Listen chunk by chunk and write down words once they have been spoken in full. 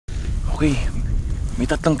Okay, may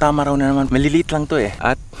tatlong Tamaraw na naman. Maliliit lang to eh.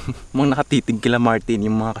 At mga nakatitig kila Martin,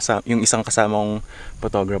 yung isang kasama kong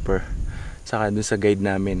photographer. Saka dun sa guide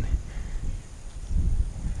namin.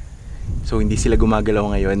 So hindi sila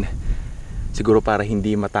gumagalaw ngayon. Siguro para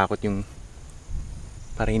hindi matakot yung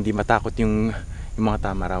mga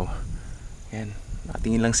Tamaraw. Yan,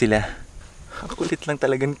 nakatingin lang sila. Kulit lang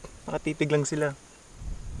talagang nakatitig lang sila.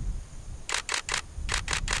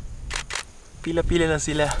 Pila-pila lang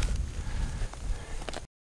sila.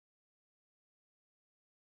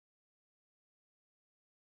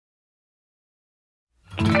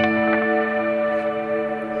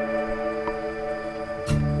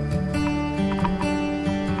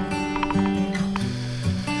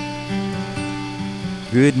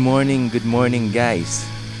 Good morning guys.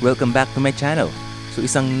 Welcome back to my channel. So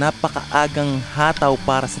isang napakaagang hataw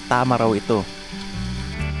para sa Tamaraw ito.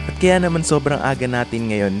 At kaya naman sobrang aga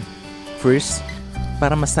natin ngayon. First,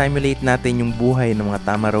 para ma-simulate natin yung buhay ng mga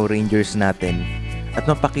Tamaraw Rangers natin at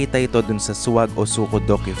mapakita ito dun sa Suwag o Suko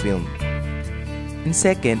Docufilm. And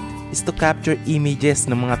second is to capture images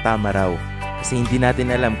ng mga Tamaraw kasi hindi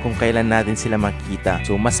natin alam kung kailan natin sila makikita.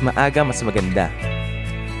 So mas maaga, mas maganda.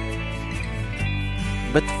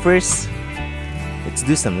 But first, let's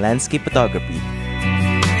do some landscape photography.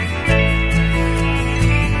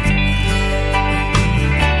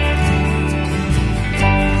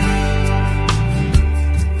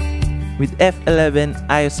 With f11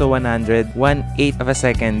 ISO 100, 1/8 of a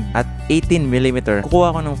second at 18mm,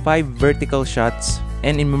 kukuha ko ng 5 vertical shots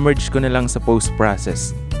and i-merge ko na lang sa post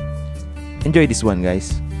process. Enjoy this one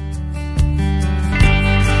guys.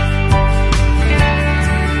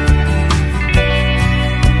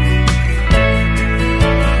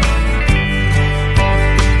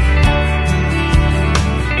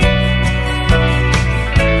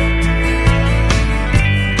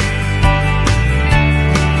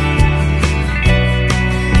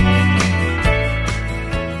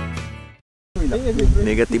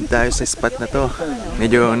 Negative tayo sa spot na to.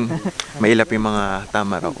 Medyo mailap yung mga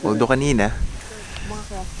Tamaraw. Although kanina,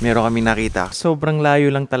 meron kami nakita. Sobrang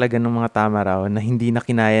layo lang talaga ng mga Tamaraw na hindi na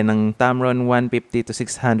kinaya ng Tamron 150 to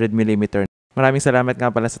 600mm. Maraming salamat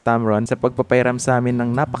nga pala sa Tamron sa pagpapairam sa amin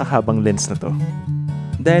ng napakahabang lens na to.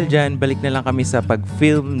 Dahil dyan, balik na lang kami sa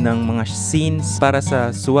pag-film ng mga scenes para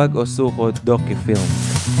sa Suwag o Suko Docufilm.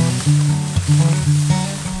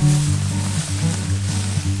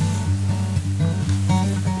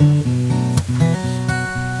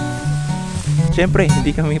 Siyempre,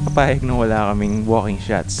 hindi kami papayag na wala kaming walking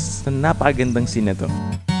shots. So, napakagandang scene na to.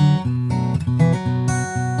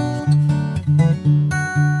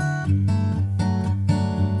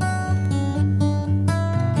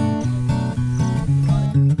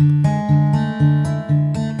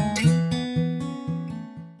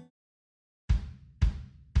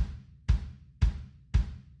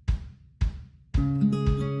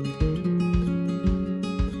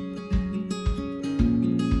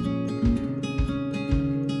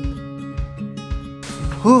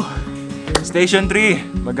 Station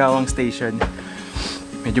 3, Magawang Station.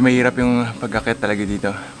 Medyo mahirap yung pag-akit talaga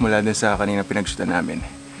dito mula dun sa kanina pinagsutan namin.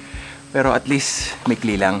 Pero at least may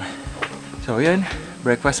kli lang. So yun,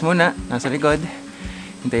 breakfast muna, nasa likod.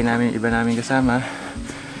 Hintayin namin yung iba namin kasama.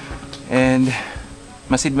 And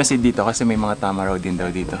masid-masid dito kasi may mga Tamaraw din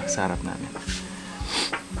daw dito sa harap namin.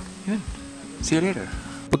 Yun, see you later.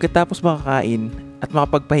 Pagkatapos makakain at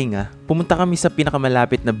makapagpahinga, pumunta kami sa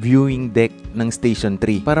pinakamalapit na viewing deck ng Station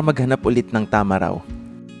 3 para maghanap ulit ng Tamaraw.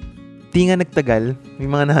 Di nga nagtagal, may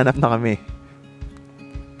mga nahanap na kami.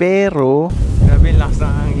 Pero, grabe yung lakas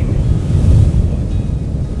ng hangin.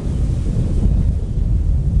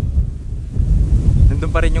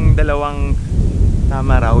 Nandun pa rin yung dalawang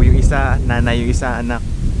Tamaraw, yung isa nanay, yung isa anak,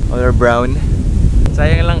 color brown.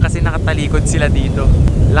 Sayang lang kasi nakatalikod sila dito.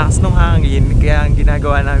 Lakas ng hangin, kaya ang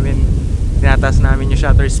ginagawa namin, tinataas namin yung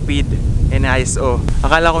shutter speed and ISO.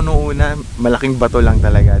 Akala ko noong una, malaking bato lang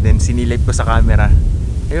talaga. Then sinilip ko sa camera.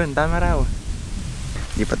 Ayun, Tamaraw.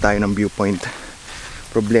 Hindi pa tayo ng viewpoint.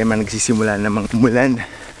 Problema, nagsisimula namang umulan.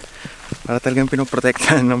 Para talagang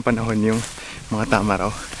pinoprotektahan ng panahon yung mga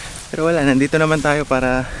Tamaraw. Pero wala, nandito naman tayo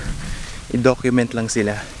para i-document lang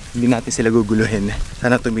sila. Hindi natin sila guguluhin.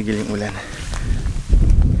 Sana tumigil yung ulan.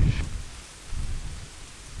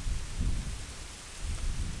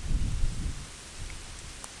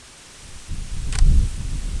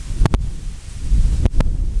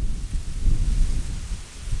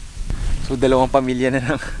 So dalawang pamilya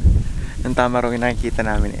na ng Tamaraw yung nakikita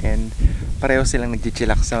namin and pareho silang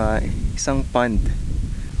nagchichilak sa isang pond.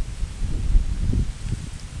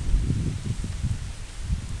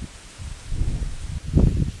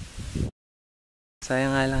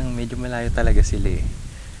 Sayang nga lang, medyo malayo talaga sila eh.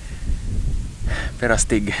 Pero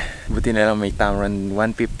astig, buti na lang may Tamaraw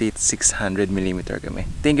 150-600mm kami.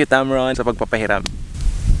 Thank you Tamaraw sa pagpapahiram.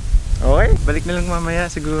 Okay, balik na lang mamaya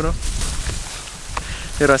siguro.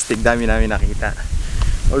 Pero astig, dami namin nakita.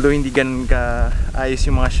 Although hindi ganun ka ayos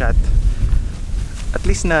yung mga shot, at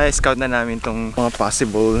least na-scout na namin tong mga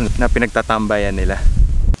possible na pinagtatambayan nila.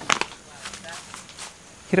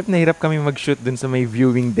 Hirap na hirap kami mag-shoot dun sa may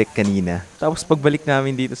viewing deck kanina. Tapos pagbalik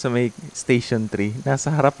namin dito sa may Station 3, nasa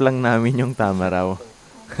harap lang namin yung Tamaraw.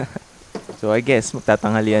 So I guess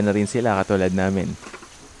magtatanghalian na rin sila katulad namin.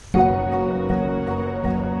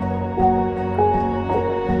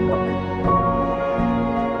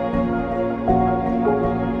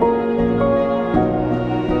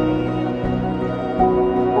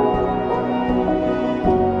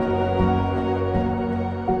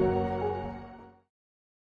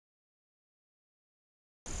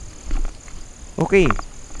 Okay,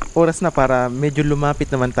 oras na para medyo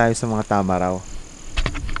lumapit naman tayo sa mga Tamaraw.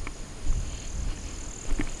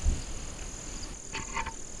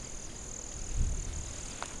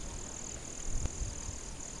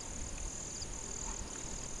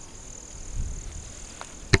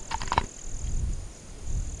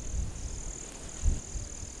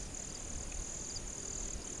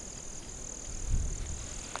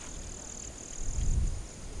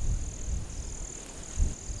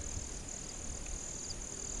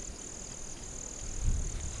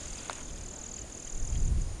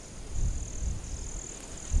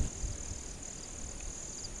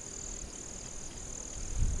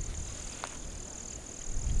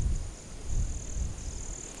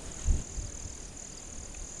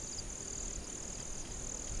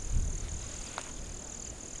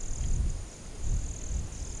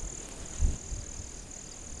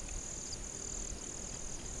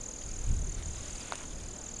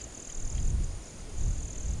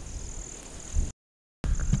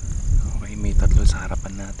 May tatlo sa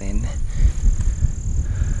harapan natin.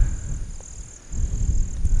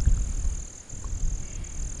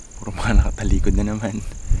 Puro mga nakatalikod na naman.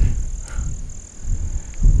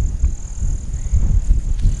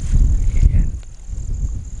 Ayan.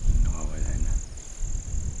 Nawawala na.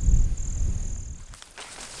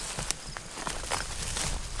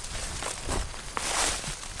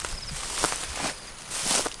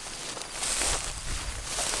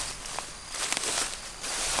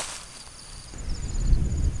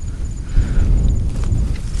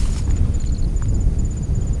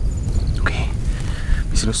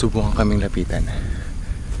 Sinusubukan kaming lapitan.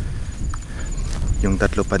 Yung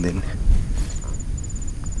tatlo pa din.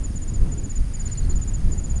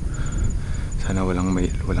 Sana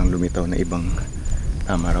walang lumitaw na ibang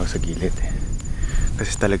Tamaraw sa gilid.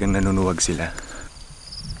 Kasi talagang nanunuwag sila.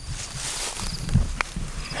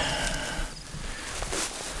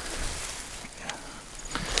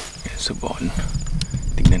 Subukan.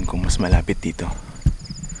 Tignan kung mas malapit dito.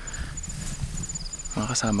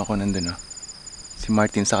 Mga kasama ko nandun oh. Si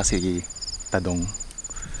Martin sa si Tadong.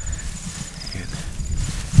 Ayan.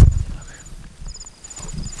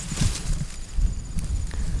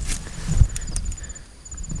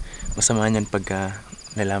 Masama niyan pagka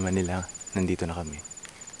nalaman nila nandito na kami.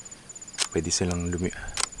 Pwede silang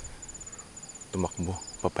tumakbo,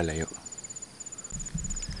 papalayo.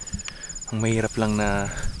 Ang mahirap lang na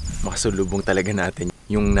makasulubong talaga natin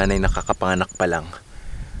yung nanay nakakapanganak pa lang.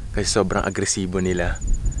 Kasi sobrang agresibo nila.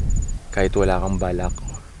 Kahit wala kang balak,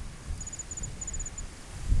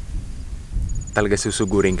 talaga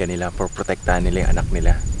susugurin ka nila for protektahan nila yung anak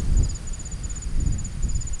nila.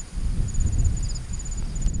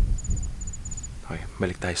 Okay,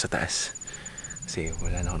 balik tayo sa taas. Kasi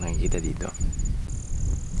wala na akong nakikita dito.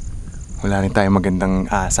 Wala rin tayo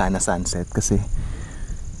magandang sana sunset kasi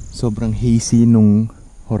sobrang hazy nung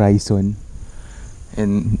horizon.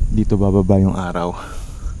 And dito bababa yung araw.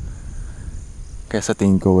 Kaya sa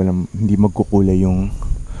tingin ko hindi magkukulay yung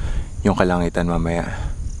kalangitan mamaya.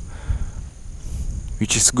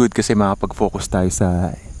 Which is good kasi makapag-focus tayo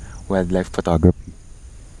sa wildlife photography.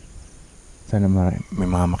 Sana may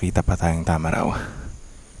mga makita pa tayong Tamaraw.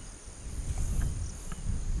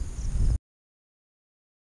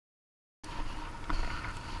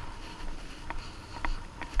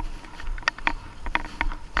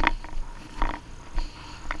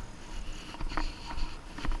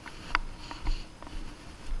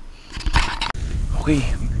 Okay,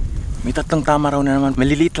 may tatlong Tamaraw na naman.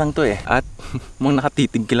 Maliliit lang to eh. At mga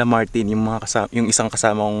nakatitig kila Martin, yung isang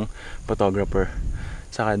kasama kong photographer.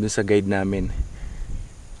 Saka dun sa guide namin.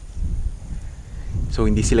 So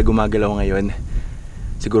hindi sila gumagalaw ngayon.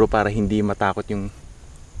 Siguro para hindi matakot yung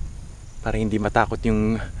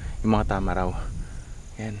mga Tamaraw.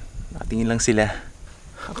 Yan, nakatingin lang sila.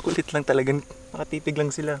 Ang kulit lang talagang, nakatitig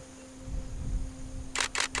lang sila.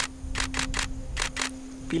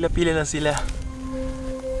 Pila-pila lang sila.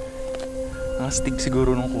 Ang astig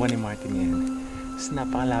siguro nung kuha ni Martin ngayon. Kasi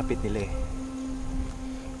napakalapit nila eh.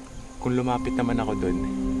 Kung lumapit naman ako doon,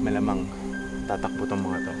 malamang tatakbo tong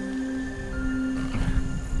mga to.